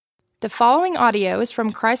The following audio is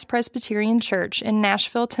from Christ Presbyterian Church in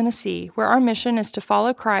Nashville, Tennessee, where our mission is to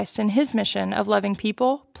follow Christ in His mission of loving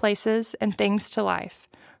people, places, and things to life.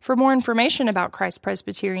 For more information about Christ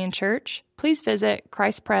Presbyterian Church, please visit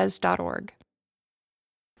christpres.org.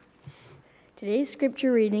 Today's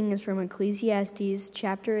scripture reading is from Ecclesiastes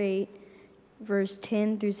chapter 8, verse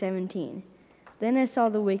 10 through 17. Then I saw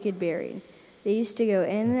the wicked buried. They used to go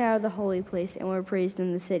in and out of the holy place and were praised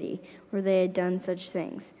in the city, where they had done such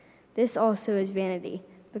things. This also is vanity,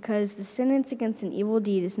 because the sentence against an evil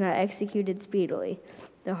deed is not executed speedily.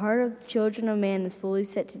 The heart of the children of man is fully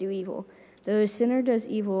set to do evil. Though a sinner does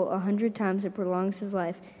evil 100 times, it prolongs his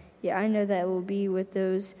life. Yet I know that it will be with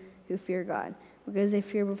those who fear God, because they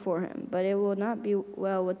fear before him. But it will not be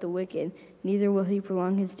well with the wicked, neither will he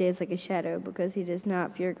prolong his days like a shadow, because he does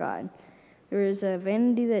not fear God. There is a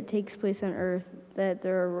vanity that takes place on earth, that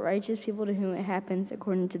there are righteous people to whom it happens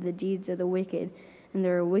according to the deeds of the wicked, and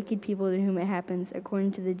there are wicked people to whom it happens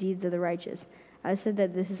according to the deeds of the righteous. I said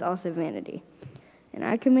that this is also vanity. And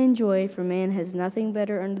I commend joy, for man has nothing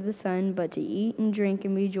better under the sun but to eat and drink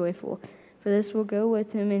and be joyful, for this will go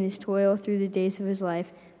with him in his toil through the days of his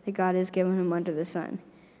life that God has given him under the sun.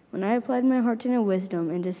 When I applied my heart to know wisdom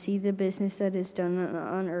and to see the business that is done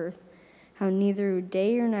on earth, how neither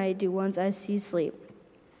day or night do one's eyes see sleep,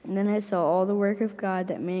 and then I saw all the work of God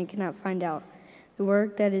that man cannot find out, the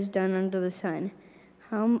work that is done under the sun.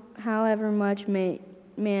 However much man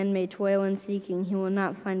may toil in seeking, he will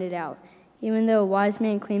not find it out. Even though a wise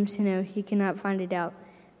man claims to know, he cannot find it out.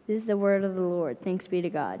 This is the word of the Lord. Thanks be to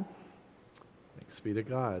God. Thanks be to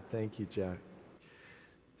God. Thank you, Jack.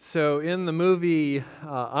 So in the movie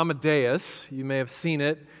Amadeus, you may have seen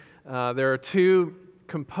it, there are two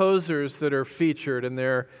composers that are featured, and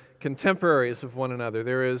they're contemporaries of one another.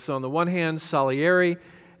 There is, on the one hand, Salieri,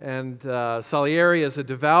 and Salieri is a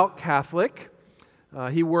devout Catholic.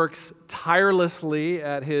 He works tirelessly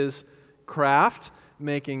at his craft,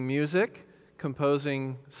 making music,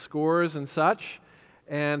 composing scores and such,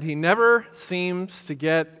 and he never seems to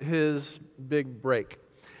get his big break.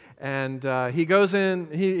 And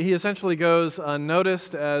he essentially goes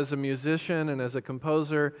unnoticed as a musician and as a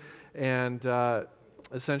composer, and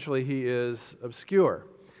essentially he is obscure.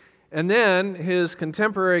 And then his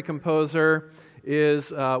contemporary composer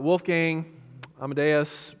is Wolfgang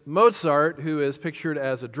Amadeus Mozart, who is pictured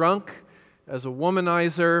as a drunk, as a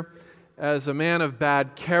womanizer, as a man of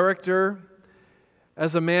bad character,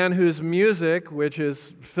 as a man whose music, which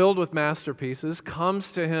is filled with masterpieces,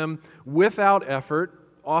 comes to him without effort,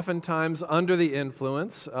 oftentimes under the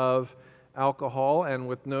influence of alcohol and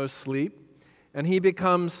with no sleep, and he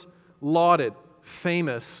becomes lauded,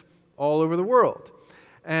 famous all over the world.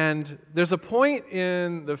 And there's a point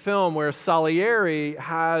in the film where Salieri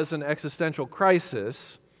has an existential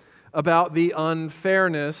crisis about the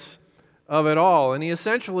unfairness of it all. And he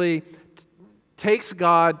essentially takes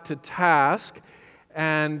God to task,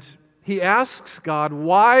 and he asks God,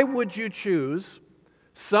 why would you choose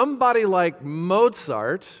somebody like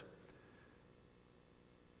Mozart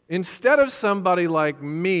instead of somebody like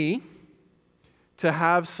me to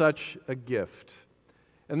have such a gift?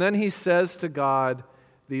 And then he says to God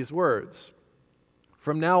these words,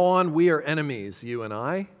 "From now on, we are enemies, you and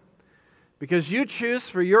I, because you choose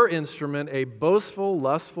for your instrument a boastful,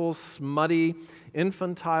 lustful, smutty,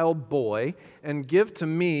 infantile boy and give to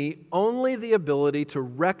me only the ability to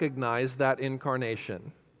recognize that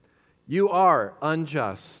incarnation. You are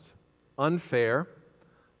unjust, unfair,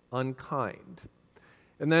 unkind."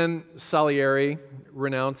 And then Salieri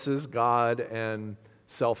renounces God and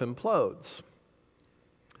self-implodes.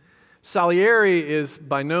 Salieri is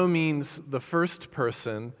by no means the first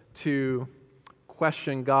person to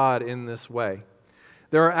question God in this way.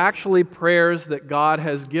 There are actually prayers that God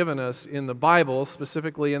has given us in the Bible,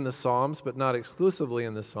 specifically in the Psalms, but not exclusively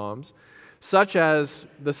in the Psalms, such as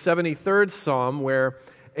the 73rd Psalm, where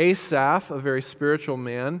Asaph, a very spiritual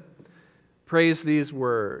man, prays these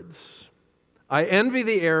words, "I envy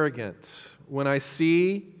the arrogant when I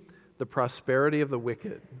see the prosperity of the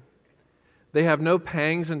wicked. They have no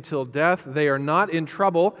pangs until death. They are not in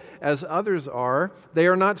trouble as others are. They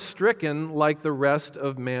are not stricken like the rest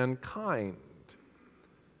of mankind.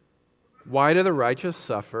 Why do the righteous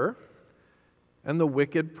suffer and the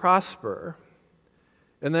wicked prosper?"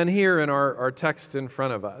 And then here in our text in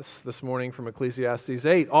front of us this morning from Ecclesiastes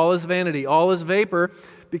 8, all is vanity, all is vapor,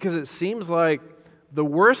 because it seems like the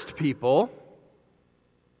worst people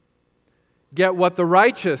get what the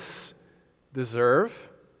righteous deserve,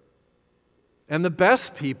 and the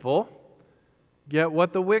best people get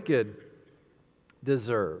what the wicked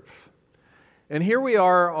deserve. And here we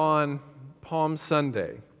are on Palm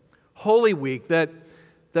Sunday, Holy Week, that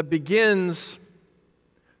that begins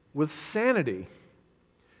with sanity.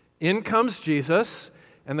 In comes Jesus,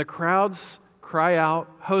 and the crowds cry out,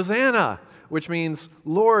 Hosanna, which means,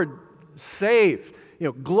 Lord, save.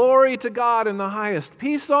 Glory to God in the highest,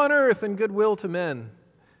 peace on earth and goodwill to men.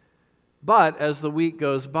 But as the week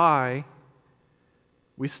goes by,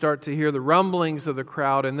 we start to hear the rumblings of the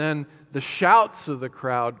crowd and then the shouts of the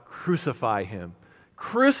crowd, crucify him,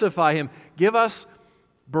 crucify him. Give us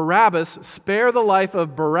Barabbas, spare the life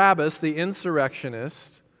of Barabbas, the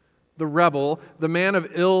insurrectionist, the rebel, the man of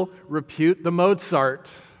ill repute, the Mozart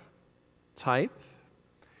type,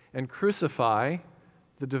 and crucify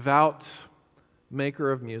the devout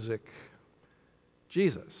maker of music,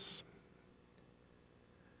 Jesus.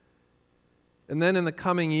 And then in the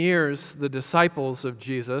coming years, the disciples of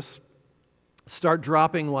Jesus start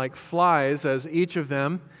dropping like flies as each of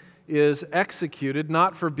them is executed,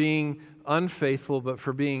 not for being unfaithful, but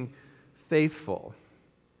for being faithful.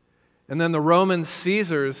 And then the Roman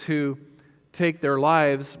Caesars, who take their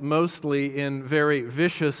lives mostly in very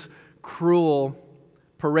vicious, cruel,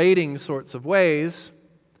 parading sorts of ways,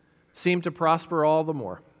 seem to prosper all the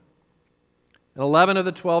more. And 11 of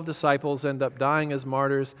the 12 disciples end up dying as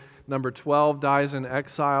martyrs. Number 12 dies in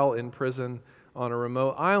exile in prison on a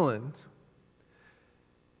remote island.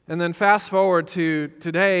 And then fast forward to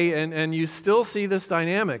today, and you still see this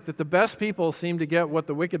dynamic, that the best people seem to get what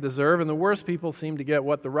the wicked deserve, and the worst people seem to get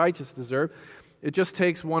what the righteous deserve. It just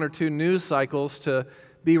takes one or two news cycles to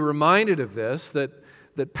be reminded of this, that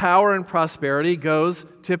power and prosperity goes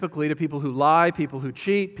typically to people who lie, people who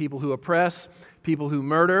cheat, people who oppress, people who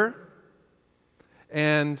murder.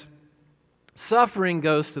 And suffering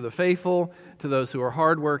goes to the faithful, to those who are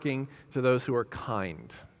hardworking, to those who are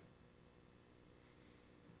kind.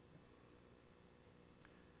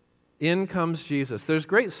 In comes Jesus. There's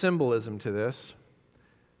great symbolism to this.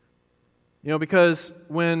 Because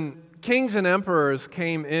when kings and emperors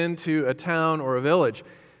came into a town or a village,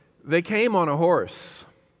 they came on a horse.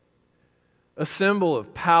 A symbol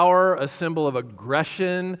of power, a symbol of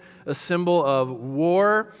aggression, a symbol of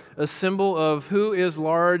war, a symbol of who is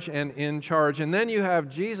large and in charge. And then you have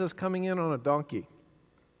Jesus coming in on a donkey.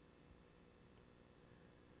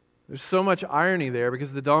 There's so much irony there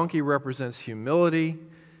because the donkey represents humility,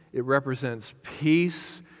 it represents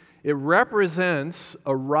peace, it represents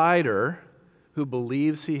a rider who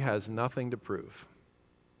believes he has nothing to prove.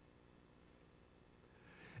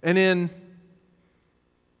 And in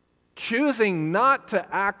choosing not to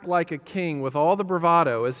act like a king with all the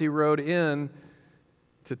bravado as he rode in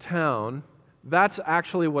to town, that's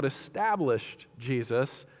actually what established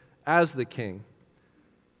Jesus as the king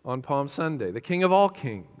on Palm Sunday, the King of all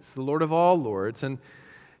kings, the Lord of all lords.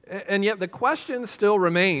 And yet the question still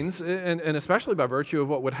remains, and especially by virtue of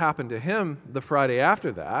what would happen to him the Friday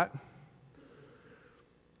after that,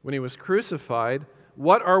 when he was crucified,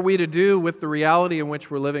 what are we to do with the reality in which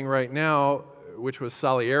we're living right now, which was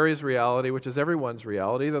Salieri's reality, which is everyone's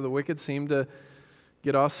reality, that the wicked seem to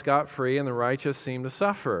get off scot-free and the righteous seem to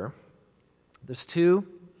suffer? There's two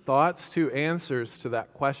thoughts, two answers to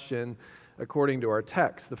that question according to our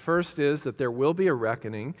text. The first is that there will be a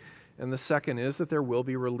reckoning, and the second is that there will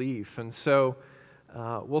be relief. And so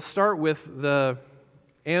we'll start with the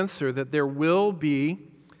answer that there will be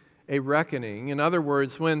a reckoning. In other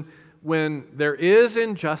words, when there is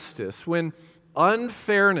injustice, when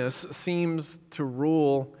unfairness seems to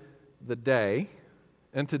rule the day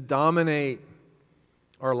and to dominate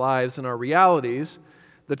our lives and our realities,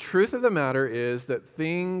 the truth of the matter is that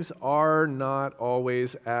things are not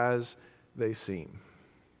always as they seem.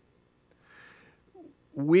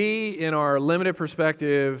 We, in our limited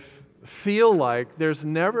perspective, feel like there's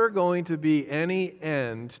never going to be any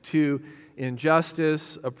end to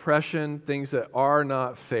injustice, oppression, things that are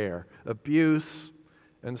not fair, abuse,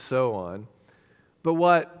 and so on. But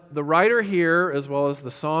what the writer here, as well as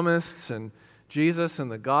the psalmists and Jesus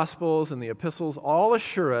and the Gospels and the epistles all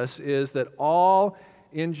assure us is that all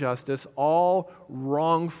injustice, all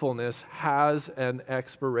wrongfulness has an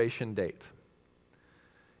expiration date.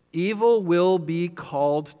 Evil will be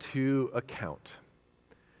called to account.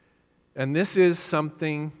 And this is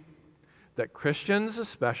something that Christians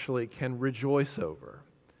especially can rejoice over.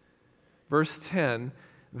 Verse 10,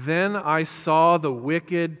 then I saw the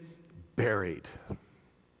wicked buried.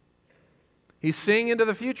 He's seeing into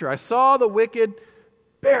the future. I saw the wicked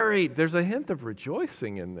buried. There's a hint of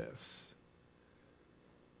rejoicing in this.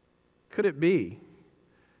 Could it be?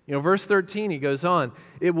 Verse 13, he goes on,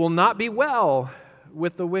 it will not be well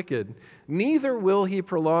with the wicked, neither will he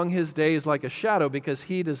prolong his days like a shadow, because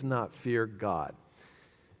he does not fear God.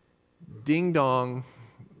 Ding dong,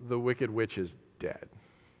 the wicked witch is dead.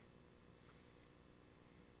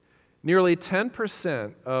 Nearly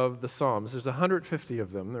 10% of the Psalms, there's 150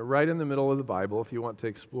 of them, they're right in the middle of the Bible if you want to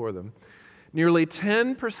explore them. Nearly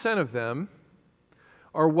 10% of them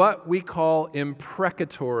are what we call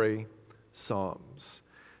imprecatory psalms.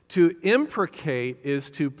 To imprecate is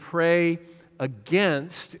to pray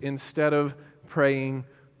against instead of praying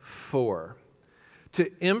for.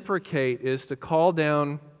 To imprecate is to call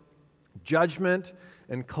down judgment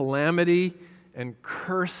and calamity and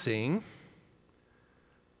cursing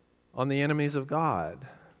on the enemies of God.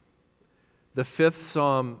 The 5th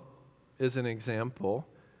Psalm is an example.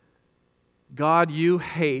 God, you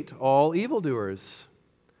hate all evildoers.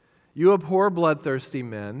 You abhor bloodthirsty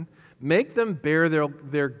men. Make them bear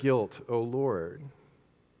their guilt, O Lord.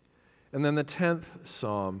 And then the 10th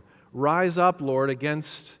Psalm. Rise up, Lord,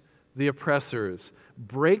 against the oppressors.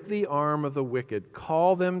 Break the arm of the wicked.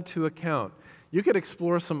 Call them to account. You could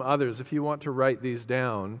explore some others if you want to write these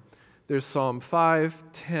down. There's Psalm 5,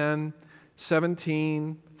 10,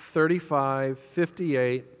 17, 35,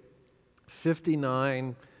 58,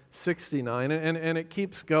 59, 69, and it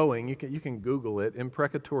keeps going. You can Google it,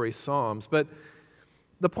 imprecatory psalms. But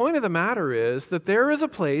the point of the matter is that there is a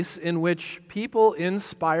place in which people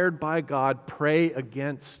inspired by God pray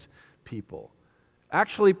against people,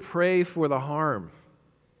 actually pray for the harm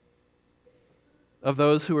of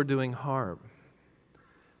those who are doing harm.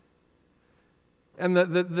 And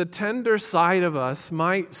the tender side of us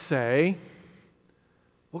might say,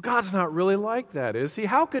 well, God's not really like that, is he?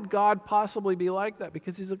 How could God possibly be like that?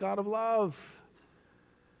 Because he's a God of love.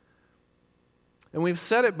 And we've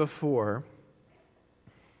said it before,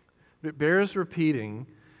 but it bears repeating,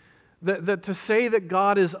 that to say that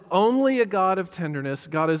God is only a God of tenderness,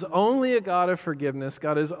 God is only a God of forgiveness,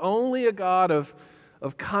 God is only a God of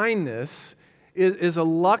kindness, is a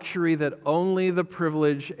luxury that only the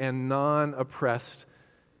privileged and non-oppressed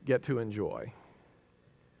get to enjoy.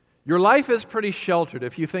 Your life is pretty sheltered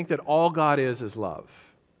if you think that all God is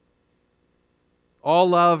love. All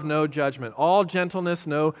love, no judgment. All gentleness,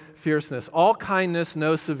 no fierceness. All kindness,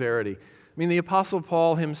 no severity. I mean, the Apostle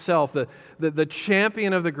Paul himself, the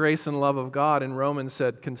champion of the grace and love of God in Romans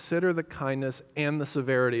said, consider the kindness and the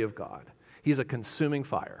severity of God. He's a consuming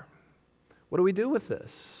fire. What do we do with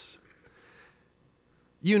this?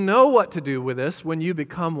 You know what to do with this when you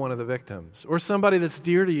become one of the victims, or somebody that's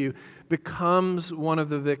dear to you becomes one of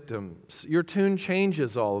the victims. Your tune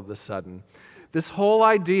changes all of a sudden. This whole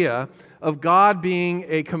idea of God being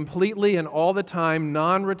a completely and all the time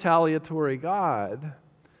non-retaliatory God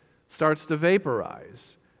starts to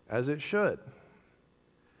vaporize, as it should. I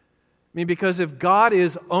mean, because if God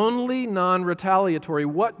is only non-retaliatory,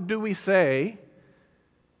 what do we say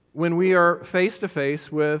when we are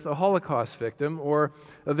face-to-face with a Holocaust victim or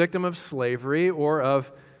a victim of slavery or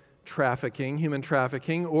of trafficking, human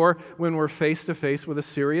trafficking, or when we're face-to-face with a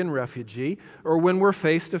Syrian refugee, or when we're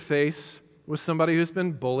face-to-face with somebody who's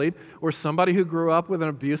been bullied, or somebody who grew up with an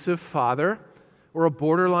abusive father, or a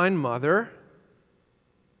borderline mother,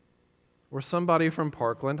 or somebody from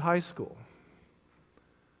Parkland High School?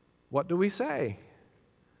 What do we say?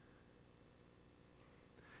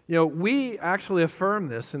 You know, we actually affirm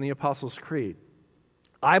this in the Apostles' Creed.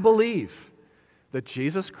 I believe that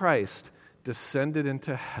Jesus Christ descended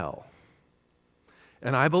into hell.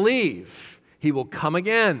 And I believe he will come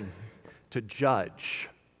again to judge,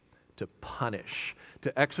 to punish,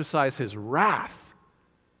 to exercise his wrath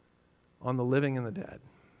on the living and the dead.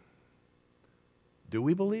 Do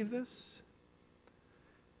we believe this?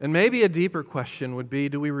 And maybe a deeper question would be,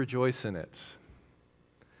 do we rejoice in it?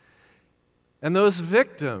 And those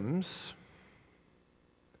victims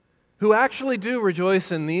who actually do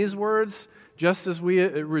rejoice in these words, just as we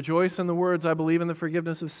rejoice in the words, I believe in the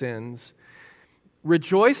forgiveness of sins,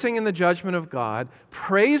 rejoicing in the judgment of God,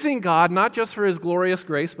 praising God not just for his glorious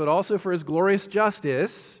grace, but also for his glorious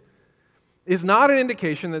justice, is not an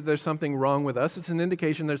indication that there's something wrong with us. It's an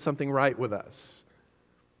indication there's something right with us.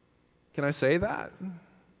 Can I say that?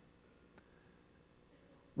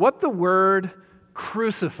 What the word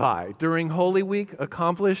crucify during Holy Week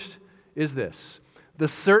accomplished is this: the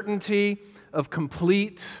certainty of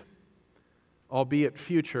complete, albeit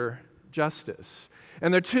future, justice.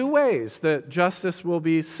 And there are two ways that justice will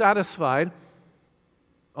be satisfied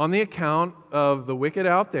on the account of the wicked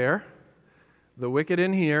out there, the wicked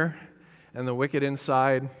in here, and the wicked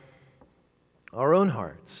inside our own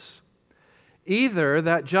hearts. Either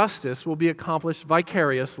that justice will be accomplished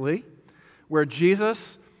vicariously, where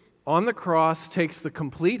Jesus on the cross takes the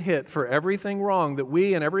complete hit for everything wrong that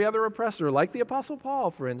we and every other oppressor, like the Apostle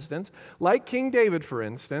Paul, for instance, like King David, for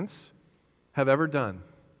instance, have ever done,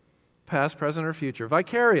 past, present, or future.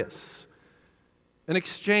 Vicarious. an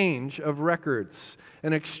exchange of records,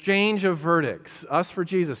 an exchange of verdicts, us for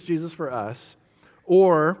Jesus, Jesus for us,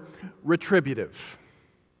 or retributive.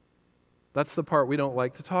 That's the part we don't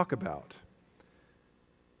like to talk about.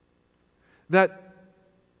 That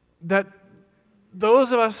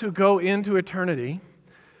those of us who go into eternity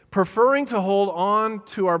preferring to hold on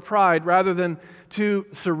to our pride rather than to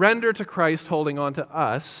surrender to Christ holding on to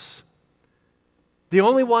us, the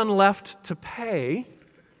only one left to pay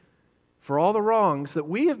for all the wrongs that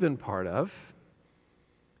we have been part of,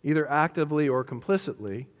 either actively or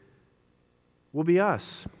complicitly, will be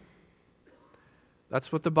us.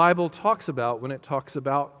 That's what the Bible talks about when it talks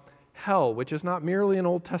about hell, which is not merely an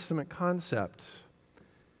Old Testament concept.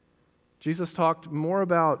 Jesus talked more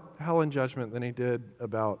about hell and judgment than he did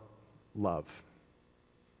about love.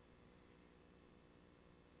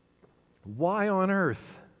 Why on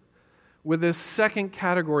earth would this second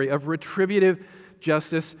category of retributive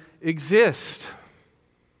justice exist?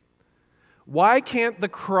 Why can't the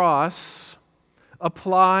cross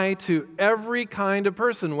apply to every kind of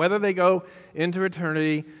person, whether they go into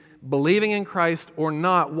eternity believing in Christ or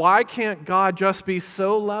not? Why can't God just be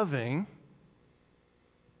so loving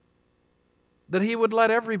that he would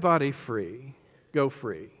let everybody go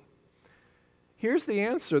free? Here's the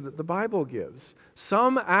answer that the Bible gives.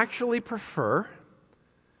 Some actually prefer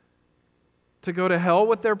to go to hell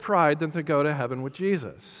with their pride than to go to heaven with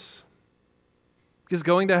Jesus. Because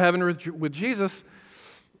going to heaven with Jesus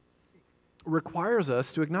requires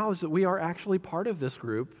us to acknowledge that we are actually part of this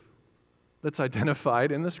group that's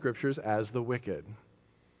identified in the Scriptures as the wicked.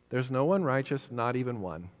 There's no one righteous, not even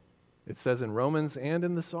one. It says in Romans and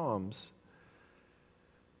in the Psalms.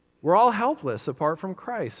 We're all helpless apart from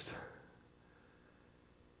Christ.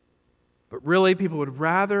 But really, people would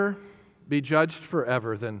rather be judged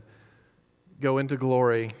forever than go into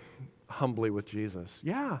glory humbly with Jesus.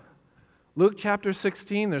 Yeah. Luke chapter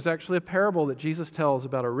 16, there's actually a parable that Jesus tells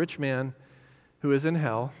about a rich man who is in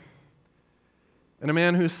hell, and a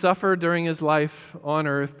man who suffered during his life on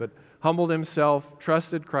earth, but humbled himself,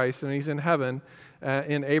 trusted Christ, and he's in heaven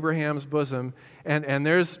in Abraham's bosom. And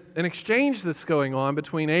there's an exchange that's going on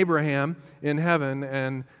between Abraham in heaven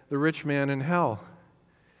and the rich man in hell.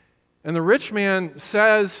 And the rich man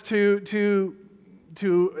says to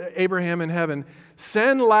Abraham in heaven,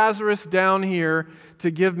 "Send Lazarus down here to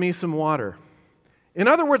give me some water." In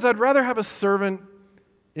other words, I'd rather have a servant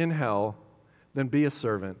in hell than be a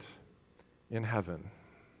servant in heaven.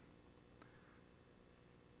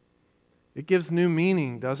 It gives new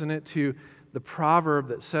meaning, doesn't it, to the proverb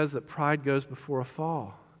that says that pride goes before a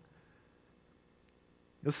fall.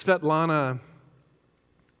 Svetlana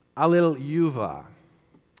Alliluyeva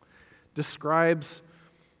describes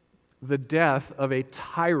the death of a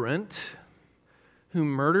tyrant who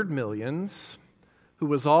murdered millions, who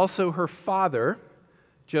was also her father,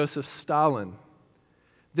 Joseph Stalin.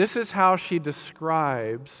 This is how she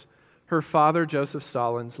describes her father, Joseph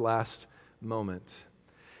Stalin's last moment.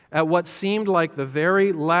 At what seemed like the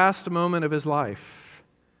very last moment of his life,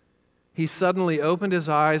 he suddenly opened his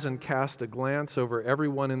eyes and cast a glance over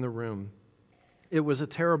everyone in the room. It was a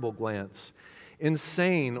terrible glance,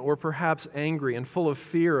 insane or perhaps angry and full of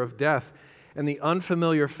fear of death, and the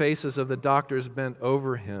unfamiliar faces of the doctors bent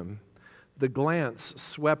over him. The glance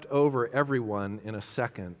swept over everyone in a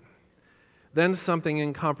second. Then something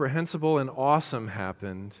incomprehensible and awesome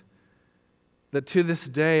happened that to this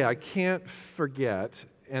day I can't forget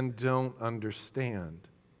and don't understand.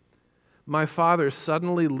 My father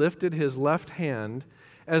suddenly lifted his left hand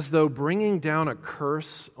as though bringing down a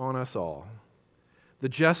curse on us all. The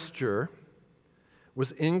gesture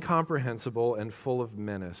was incomprehensible and full of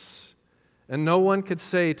menace, and no one could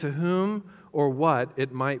say to whom or what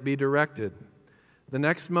it might be directed. The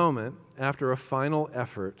next moment, after a final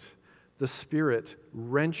effort, the spirit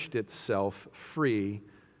wrenched itself free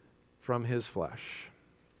from his flesh.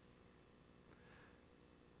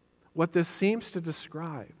 What this seems to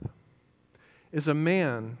describe is a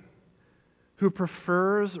man who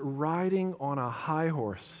prefers riding on a high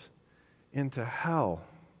horse into hell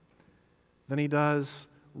than he does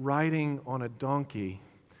riding on a donkey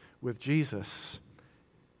with Jesus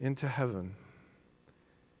into heaven.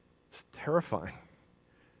 It's terrifying.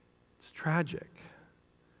 It's tragic.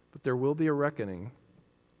 But there will be a reckoning.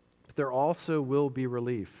 But there also will be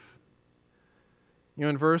relief. You know,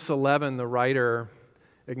 in verse 11, the writer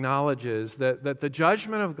acknowledges that the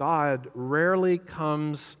judgment of God rarely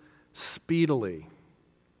comes speedily.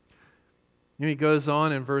 You know, he goes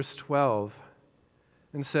on in verse 12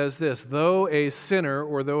 and says this, "Though a sinner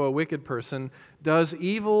or though a wicked person does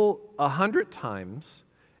evil 100 times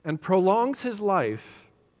and prolongs his life,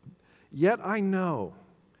 yet I know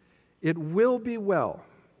It will be well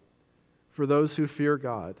for those who fear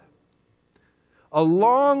God. A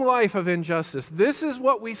long life of injustice. This is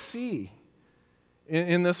what we see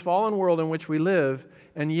in this fallen world in which we live,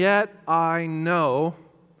 and yet I know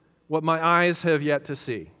what my eyes have yet to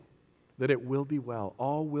see, that it will be well.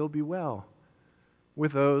 All will be well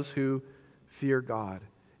with those who fear God.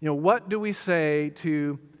 What do we say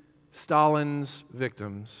to Stalin's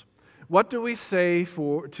victims? What do we say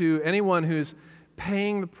to anyone who's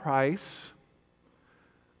paying the price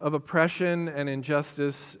of oppression and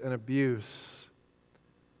injustice and abuse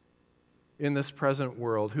in this present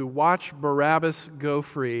world, who watch Barabbas go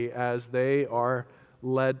free as they are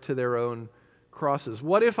led to their own crosses?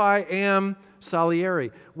 What if I am Salieri?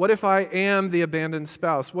 What if I am the abandoned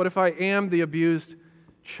spouse? What if I am the abused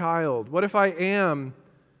child? What if I am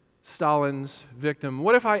Stalin's victim?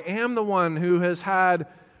 What if I am the one who has had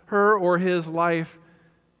her or his life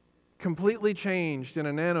completely changed in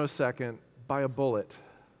a nanosecond by a bullet?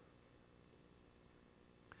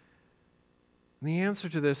 And the answer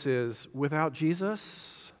to this is, without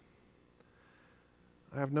Jesus,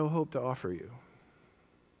 I have no hope to offer you.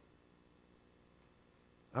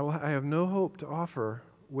 I have no hope to offer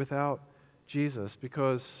without Jesus,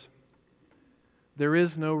 because there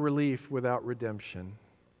is no relief without redemption.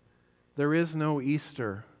 There is no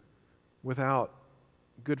Easter without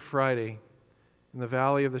Good Friday in the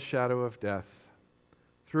valley of the shadow of death,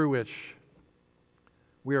 through which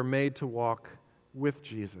we are made to walk with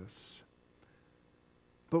Jesus.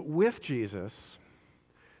 But with Jesus,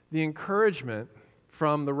 the encouragement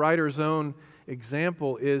from the writer's own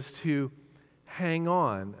example is to hang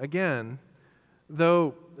on. Again,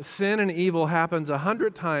 though sin and evil happens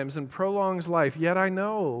 100 times and prolongs life, yet I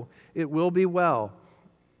know it will be well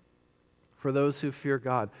for those who fear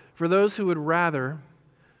God, for those who would rather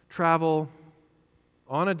travel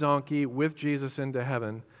on a donkey with Jesus into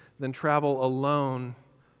heaven than travel alone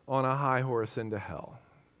on a high horse into hell.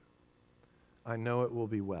 I know it will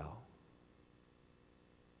be well.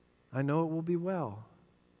 I know it will be well.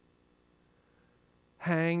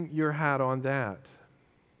 Hang your hat on that.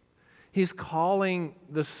 He's calling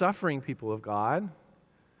the suffering people of God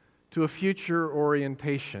to a future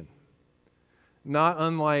orientation, not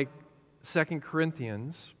unlike 2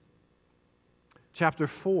 Corinthians chapter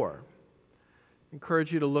 4. I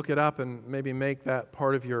encourage you to look it up and maybe make that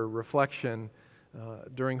part of your reflection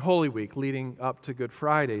during Holy Week leading up to Good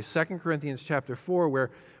Friday. 2 Corinthians chapter 4,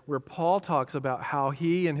 where Paul talks about how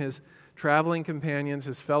he and his traveling companions,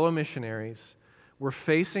 his fellow missionaries, were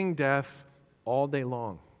facing death all day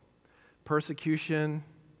long. Persecution,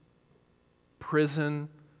 prison,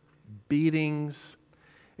 beatings.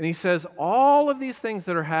 And he says all of these things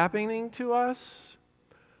that are happening to us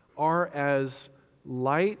are as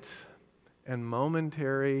light and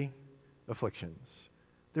momentary afflictions.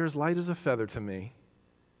 They're as light as a feather to me.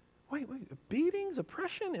 Wait, beatings,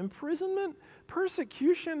 oppression, imprisonment,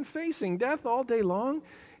 persecution, facing death all day long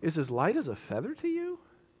is as light as a feather to you?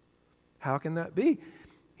 How can that be?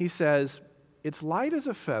 He says, it's light as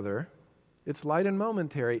a feather, it's light and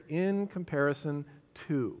momentary in comparison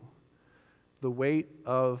to the weight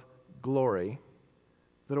of glory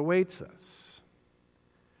that awaits us.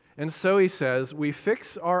 And so he says, we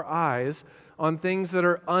fix our eyes on things that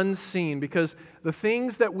are unseen, because the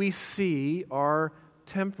things that we see are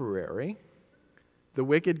temporary. The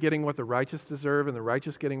wicked getting what the righteous deserve and the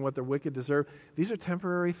righteous getting what the wicked deserve. These are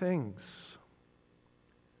temporary things.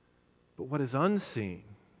 But what is unseen,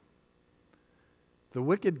 the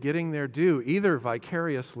wicked getting their due, either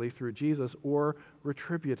vicariously through Jesus or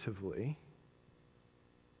retributively,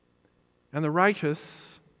 and the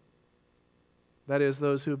righteous, that is,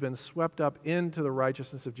 those who have been swept up into the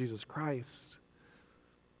righteousness of Jesus Christ,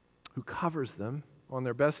 who covers them on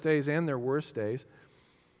their best days and their worst days.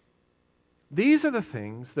 These are the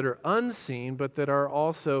things that are unseen, but that are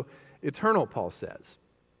also eternal, Paul says.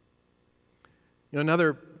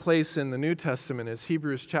 Another place in the New Testament is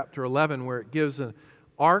Hebrews chapter 11, where it gives an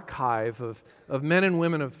archive of men and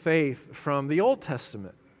women of faith from the Old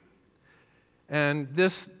Testament. And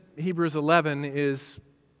this Hebrews 11 is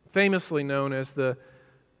famously known as the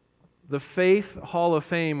Faith Hall of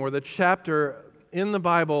Fame, or the chapter in the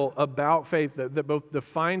Bible about faith that both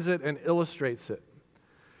defines it and illustrates it.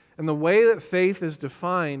 And the way that faith is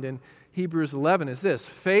defined in Hebrews 11 is this: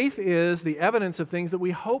 faith is the evidence of things that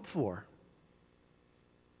we hope for,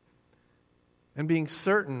 and being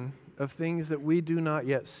certain of things that we do not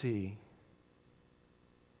yet see.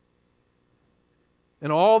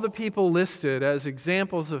 And all the people listed as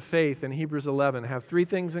examples of faith in Hebrews 11 have three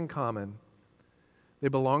things in common. They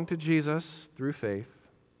belong to Jesus through faith.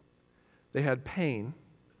 They had pain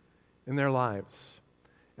in their lives.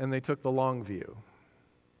 and they took the long view.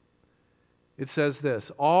 It says this: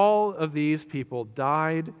 all of these people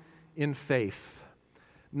died in faith,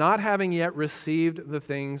 not having yet received the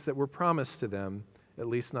things that were promised to them, at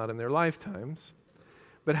least not in their lifetimes,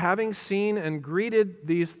 but having seen and greeted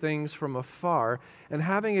these things from afar, and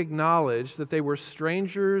having acknowledged that they were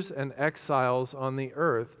strangers and exiles on the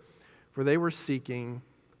earth, for they were seeking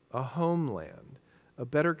a homeland, a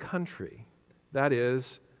better country, that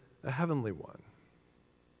is, a heavenly one.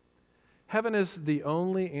 Heaven is the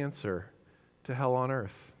only answer to hell on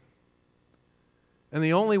earth. And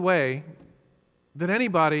the only way that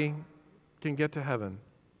anybody can get to heaven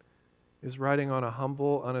is riding on a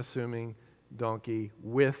humble, unassuming donkey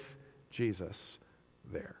with Jesus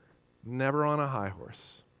there. Never on a high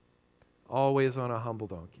horse, always on a humble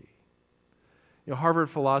donkey. Harvard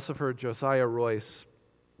philosopher Josiah Royce,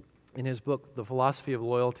 in his book, The Philosophy of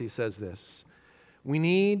Loyalty, says this: we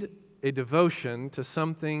need a devotion to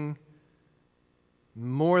something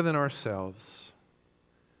more than ourselves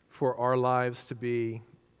for our lives to be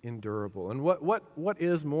endurable. And what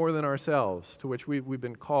is more than ourselves, to which we've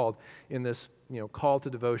been called in this call to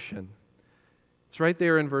devotion? It's right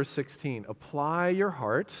there in verse 16. Apply your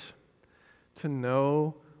heart to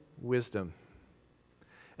know wisdom.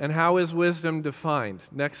 And how is wisdom defined?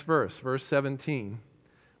 Next verse, verse 17.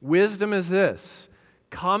 Wisdom is this: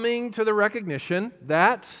 coming to the recognition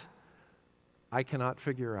that I cannot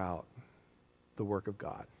figure out the work of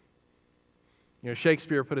God.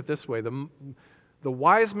 Shakespeare put it this way: the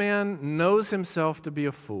wise man knows himself to be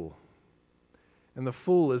a fool, and the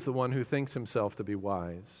fool is the one who thinks himself to be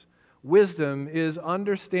wise. Wisdom is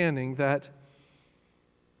understanding that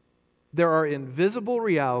there are invisible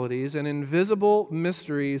realities and invisible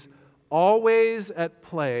mysteries always at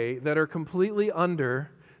play that are completely under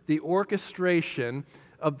the orchestration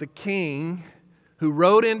of the king who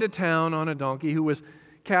rode into town on a donkey, who was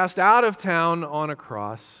cast out of town on a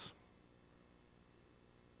cross.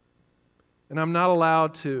 And I'm not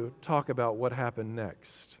allowed to talk about what happened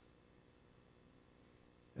next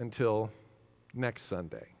until next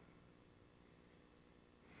Sunday.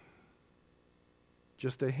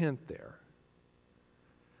 Just a hint there.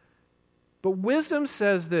 But wisdom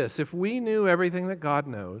says this: if we knew everything that God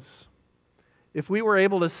knows, if we were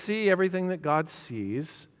able to see everything that God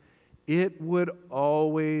sees, it would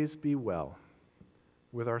always be well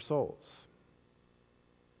with our souls.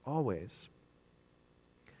 Always.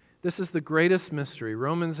 This is the greatest mystery,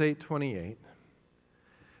 Romans 8:28,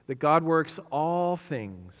 that God works all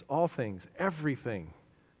things, everything,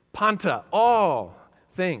 panta, all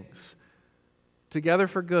things, together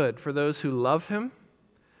for good for those who love Him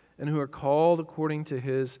and who are called according to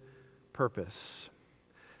His purpose.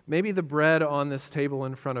 Maybe the bread on this table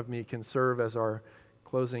in front of me can serve as our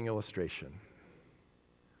closing illustration.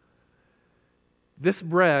 This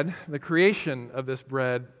bread, the creation of this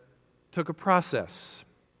bread, took a process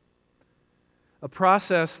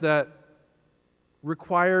that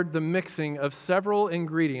required the mixing of several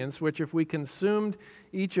ingredients, which if we consumed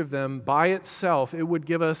each of them by itself, it would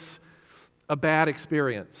give us a bad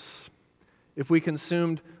experience. If we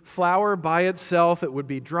consumed flour by itself, it would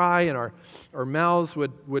be dry and our mouths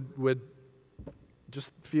would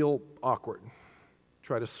just feel awkward.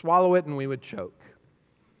 Try to swallow it and we would choke.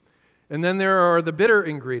 And then there are the bitter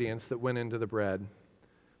ingredients that went into the bread,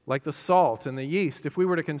 like the salt and the yeast. If we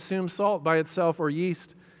were to consume salt by itself or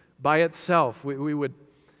yeast by itself, we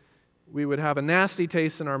would have a nasty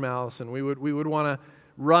taste in our mouths, and we would want to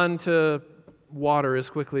run to water as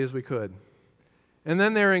quickly as we could. And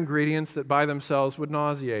then there are ingredients that by themselves would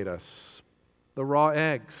nauseate us: the raw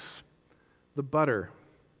eggs, the butter.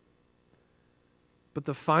 But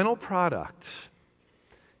the final product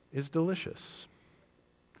is delicious.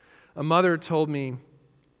 A mother told me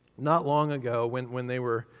not long ago when they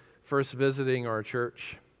were first visiting our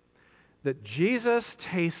church that Jesus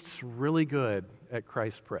tastes really good at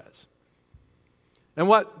Christ Pres. And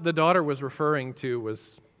what the daughter was referring to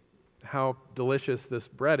was how delicious this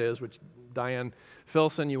bread is, which Diane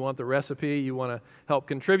Filson, you want the recipe, you want to help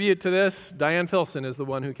contribute to this? Diane Filson is the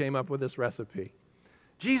one who came up with this recipe.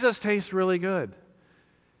 Jesus tastes really good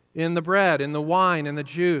in the bread, in the wine, in the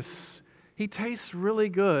juice. He tastes really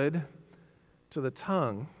good to the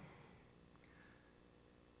tongue,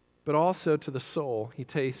 but also to the soul. He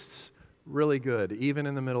tastes really good, even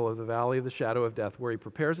in the middle of the valley of the shadow of death, where He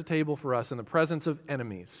prepares a table for us in the presence of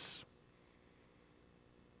enemies.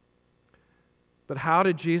 But how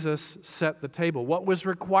did Jesus set the table? What was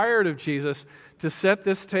required of Jesus to set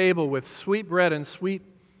this table with sweet bread and sweet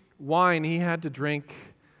wine? He had to drink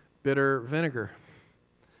bitter vinegar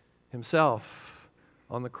Himself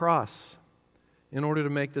on the cross in order to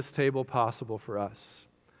make this table possible for us.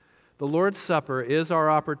 the Lord's Supper is our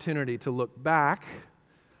opportunity to look back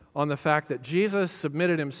on the fact that Jesus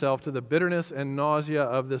submitted himself to the bitterness and nausea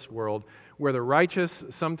of this world, where the righteous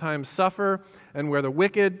sometimes suffer and where the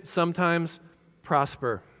wicked sometimes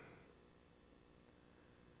prosper.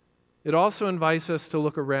 It also invites us to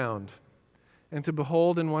look around and to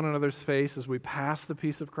behold in one another's face, as we pass the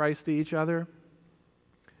peace of Christ to each other,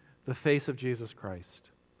 the face of Jesus Christ.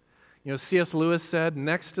 You know, C.S. Lewis said,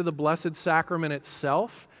 next to the Blessed Sacrament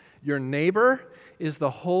itself, your neighbor is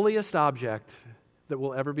the holiest object that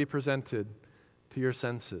will ever be presented to your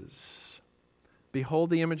senses.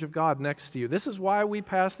 Behold the image of God next to you. This is why we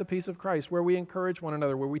pass the peace of Christ, where we encourage one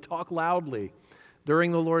another, where we talk loudly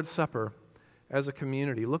during the Lord's Supper as a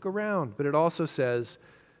community. Look around, but it also says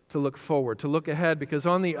to look forward, to look ahead, because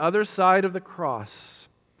on the other side of the cross,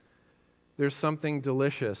 there's something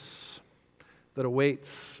delicious that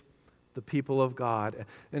awaits the people of God,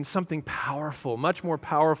 and something powerful, much more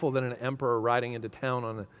powerful than an emperor riding into town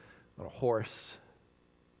on a horse.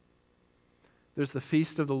 There's the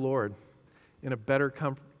feast of the Lord in a better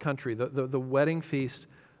country, the wedding feast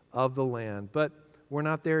of the Lamb. But we're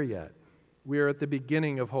not there yet. We are at the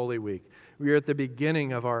beginning of Holy Week. We are at the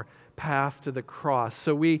beginning of our path to the cross.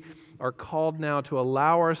 So we are called now to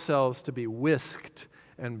allow ourselves to be whisked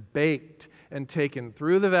and baked and taken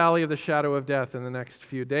through the valley of the shadow of death in the next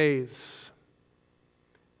few days.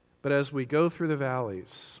 But as we go through the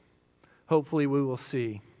valleys, hopefully we will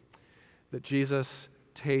see that Jesus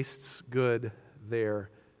tastes good there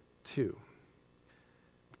too.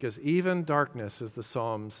 Because even darkness, as the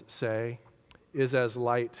Psalms say, is as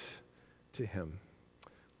light to him.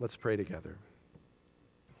 Let's pray together.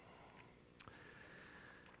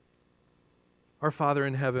 Our Father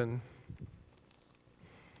in heaven,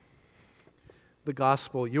 the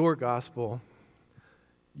gospel, your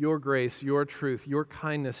grace, your truth, your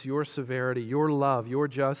kindness, your severity, your love, your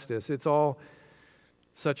justice, it's all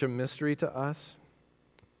such a mystery to us.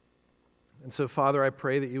 And so, Father, I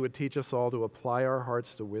pray that you would teach us all to apply our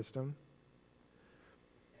hearts to wisdom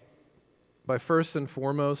by first and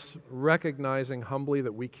foremost recognizing humbly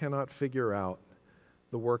that we cannot figure out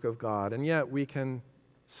the work of God, and yet we can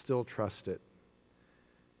still trust it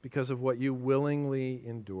because of what you willingly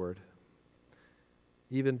endured,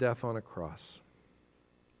 even death on a cross.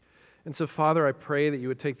 And so, Father, I pray that you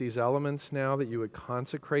would take these elements now, that you would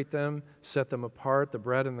consecrate them, set them apart, the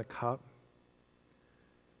bread and the cup,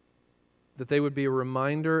 that they would be a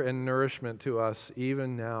reminder and nourishment to us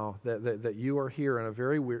even now, that you are here in a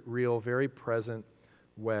very real, very present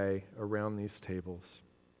way around these tables.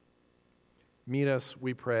 Meet us,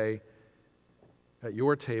 we pray, at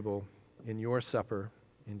your table, in your supper.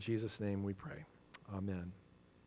 In Jesus' name we pray. Amen.